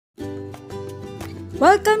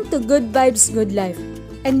Welcome to Good Vibes, Good Life,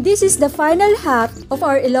 and this is the final half of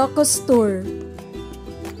our Ilocos tour.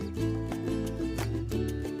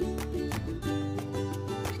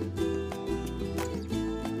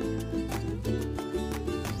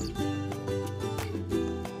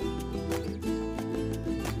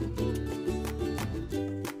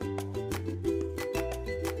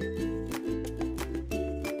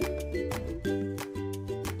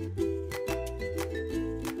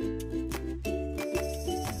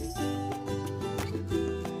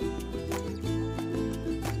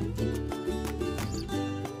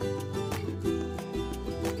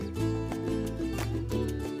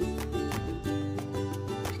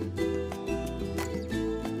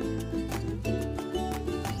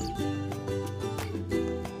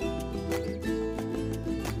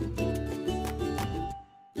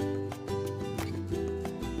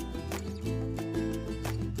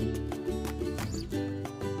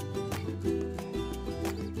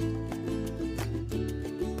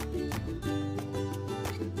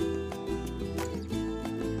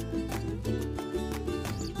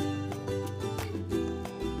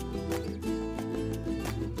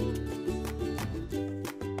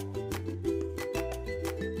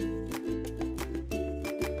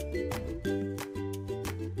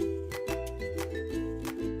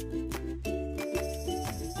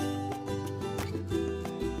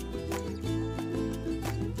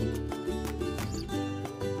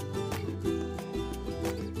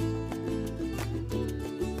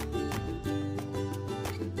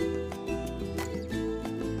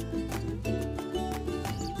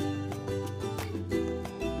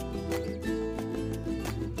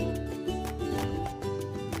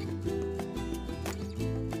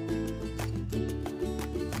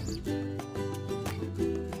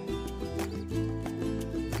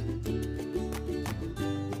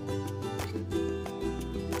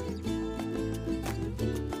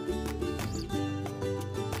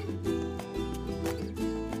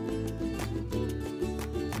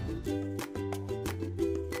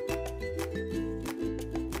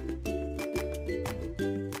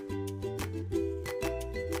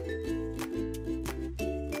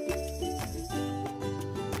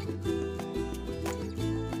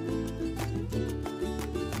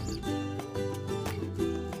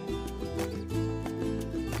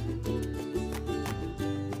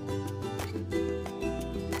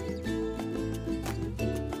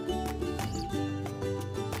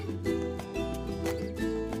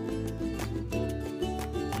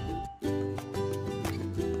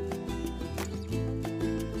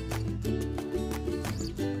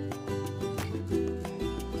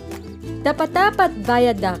 The Patapat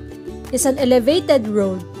Viaduct is an elevated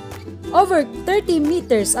road over 30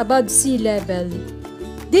 meters above sea level.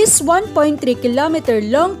 This 1.3-kilometer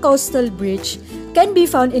long coastal bridge can be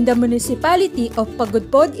found in the municipality of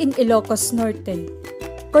Pagudpod in Ilocos Norte,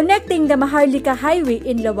 connecting the Maharlika Highway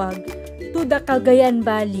in Lawag to the Cagayan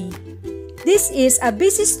Valley. This is a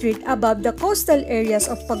busy street above the coastal areas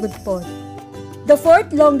of Pagudpod. The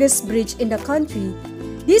fourth longest bridge in the country,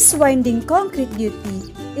 this winding concrete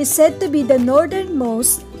beauty is said to be the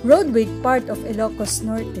northernmost roadway part of Ilocos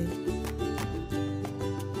Norte.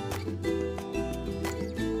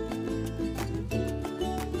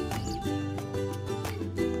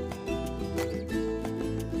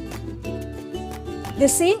 The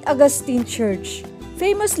St. Augustine Church,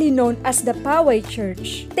 famously known as the Paoay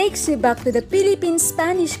Chuch, takes you back to the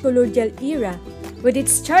Philippine-Spanish colonial era with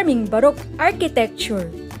its charming Baroque architecture.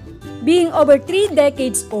 Being over 3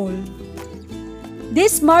 decades old,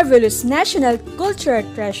 this marvelous national cultural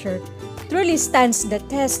treasure truly stands the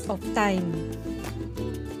test of time.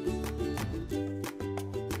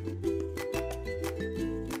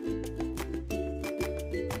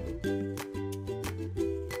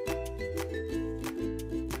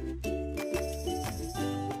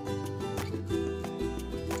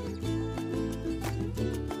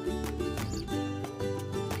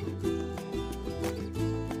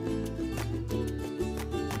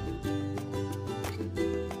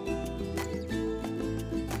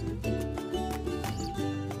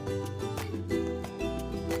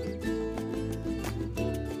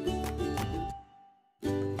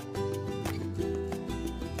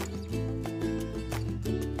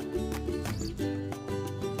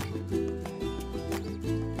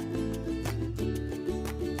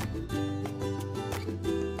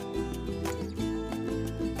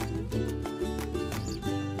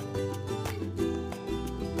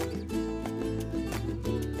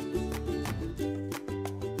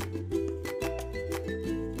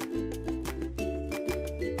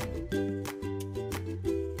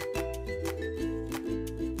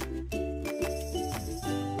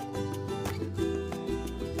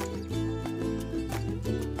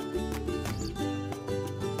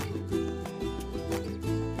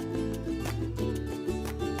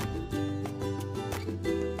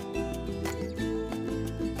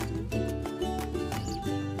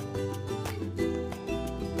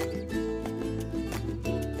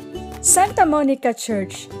 Santa Monica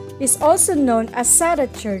Church is also known as Sara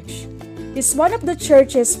Church. Is one of the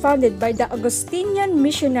churches founded by the Augustinian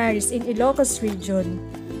missionaries in Ilocos Region.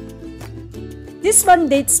 This one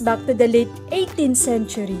dates back to the late 18th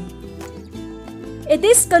century. It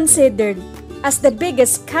is considered as the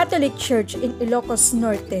biggest Catholic church in Ilocos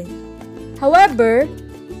Norte. However,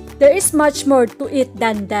 there is much more to it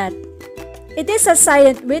than that. It is a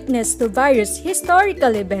silent witness to various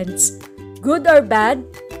historical events, good or bad,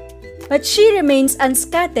 but she remains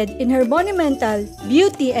unscathed in her monumental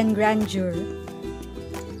beauty and grandeur.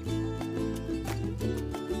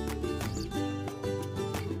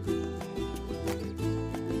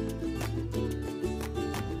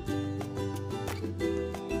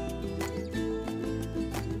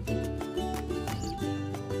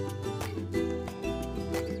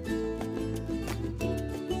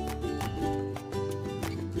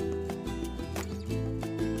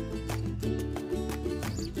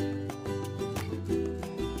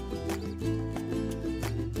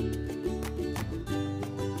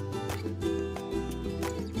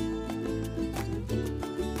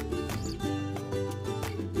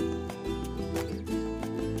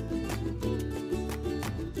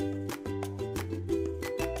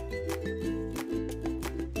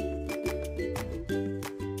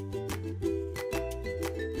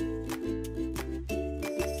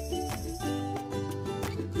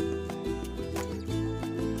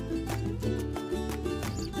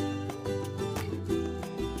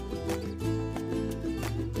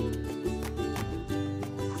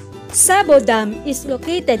 Sabo Dam is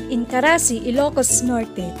located in Carasi, Ilocos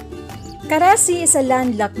Norte. Carasi is a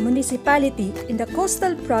landlocked municipality in the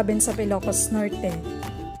coastal province of Ilocos Norte.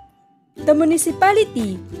 The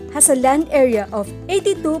municipality has a land area of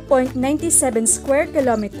 82.97 square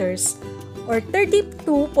kilometers or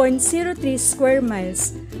 32.03 square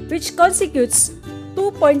miles, which constitutes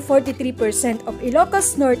 2.43% of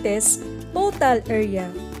Ilocos Norte's total area.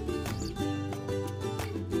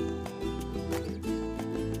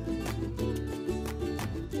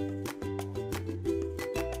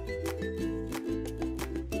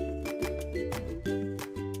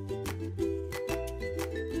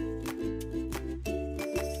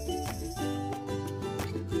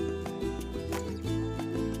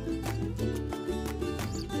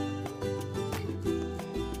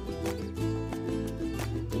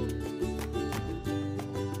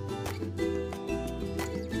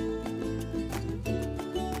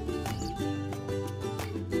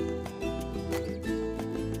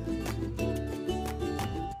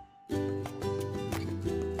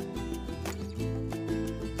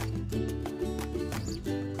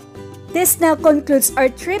 This now concludes our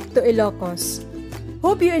trip to Ilocos.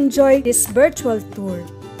 Hope you enjoyed this virtual tour.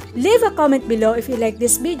 Leave a comment below if you like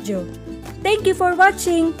this video. Thank you for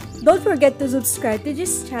watching. Don't forget to subscribe to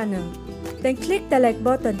this channel. Then click the like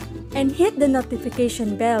button and hit the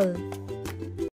notification bell.